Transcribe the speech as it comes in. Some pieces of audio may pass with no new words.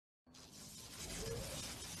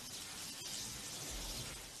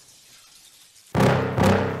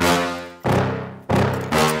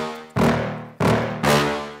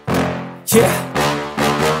Yeah.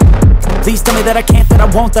 Please tell me that I can't, that I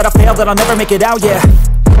won't, that I fail, that I'll never make it out, yeah.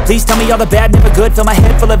 Please tell me all the bad, never good, fill my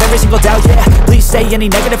head full of every single doubt, yeah. Please say any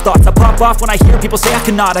negative thoughts, I pop off when I hear people say I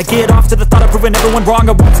cannot. I get off to the thought of proving everyone wrong,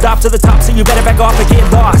 I won't stop to the top, so you better back off or get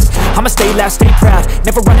lost. I'ma stay loud, stay proud,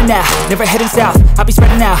 never running out, never heading south. I'll be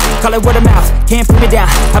spreading out, call it word of mouth, can't put me down,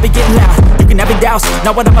 I'll be getting loud. You can have your doubts,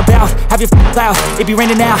 not what I'm about, have your cloud, it be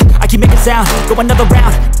raining now. I keep making sound, go another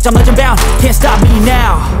round, I'm legend bound, can't stop me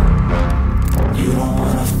now. You don't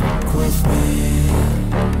wanna fuck with me,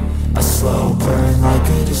 a slow burn like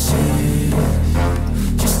a disease.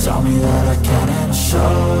 Just tell me that I can and I'll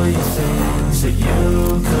show you things that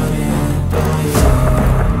you couldn't believe.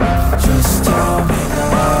 Just tell me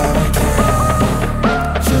that I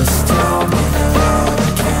can. Just tell me that I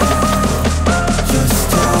can. Just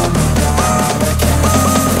tell me that I can.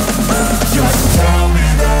 Just tell me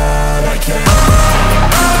that I can.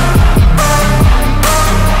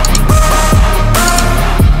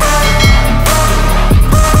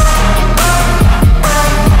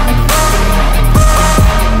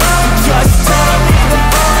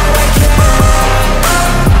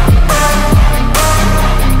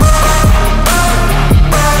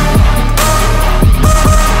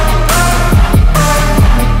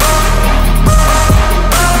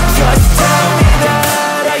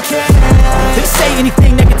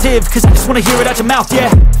 Cause I just wanna hear it out your mouth,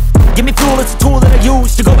 yeah. Give me fuel, it's a tool that I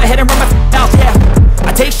use to go ahead and run my mouth, yeah.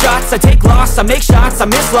 I take shots, I take loss, I make shots, I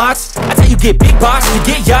miss lots. That's how you get big boss, you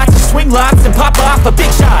get yachts, you swing lots and pop off a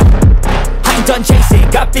big shot. I ain't done chasing,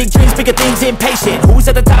 got big dreams, bigger things, impatient. Who's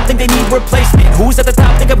at the top think they need replacement? Who's at the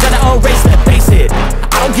top think I'm gonna erase them? Face it,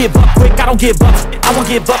 I don't give up quick, I don't give up shit, I won't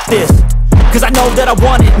give up this. Cause I know that I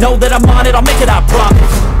want it, know that I'm on it, I'll make it, I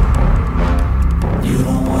promise. You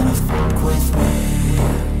don't wanna fuck with me,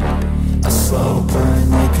 slow burn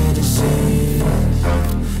like a disease.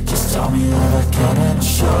 Just tell me that I can and I'll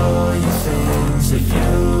show you things that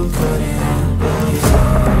you couldn't believe.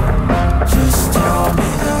 Just tell me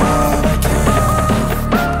that I can.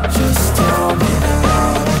 Just tell me that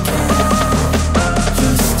I can.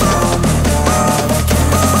 Just tell me that I can.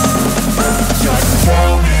 Just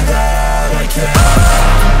tell me that I can.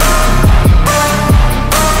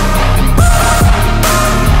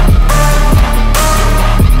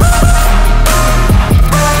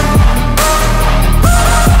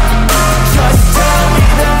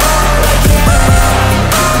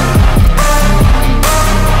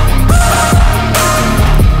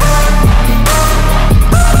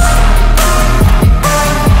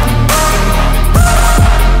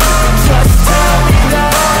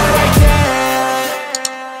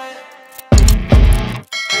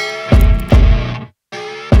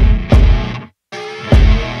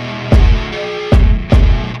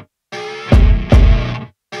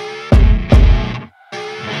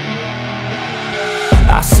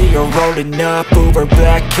 Rolling up, Uber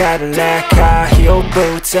black Cadillac, high heel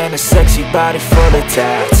boots and a sexy body full of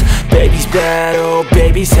tats. Baby's bad, oh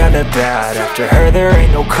baby's hella bad. After her there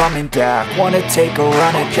ain't no coming back. Wanna take a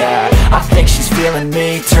run at that. I think she's feeling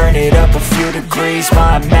me, turn it up a few degrees.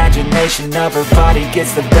 My imagination of her body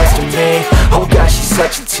gets the best of me. Oh gosh, she's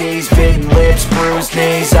such a tease, bitten lips, bruised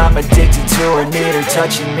knees. I'm addicted to her, need her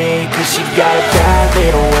touching me. Cause she got a bad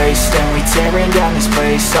little waist, and we tearing down this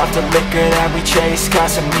place. Off the liquor that we chase, got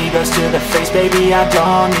some egos to the face. Baby, I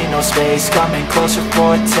don't need no space, coming closer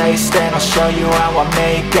for a taste. And I'll show you how I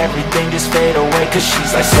make everything just fade away. Cause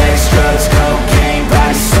she's like sex, drugs, cocaine,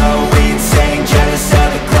 body so insane. Jealous of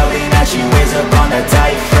the clothing that she wears up on that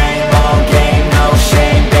tight frame. All game, no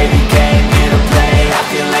shame, baby came here to play. I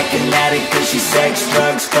feel like an addict cause she's sex,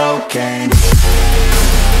 drugs, cocaine.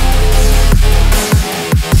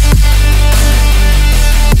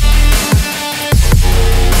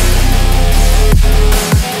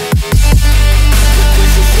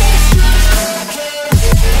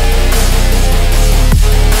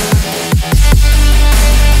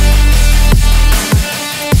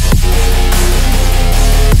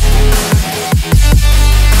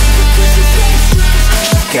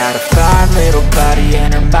 Got a fine little body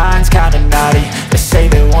and her mind's kinda naughty. They say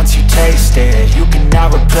that once you taste it, you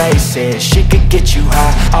cannot replace it. She could get you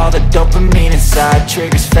high, all the dopamine inside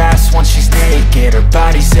triggers fast once she's naked. Her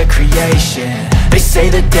body's a creation. They say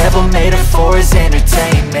the devil made her for his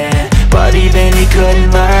entertainment, but even he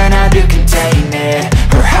couldn't learn how to contain it.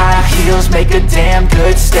 Her high heels make a damn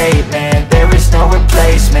good statement. There is no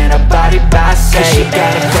replacement, a body by Satan. Cause she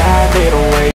got a bad little waist.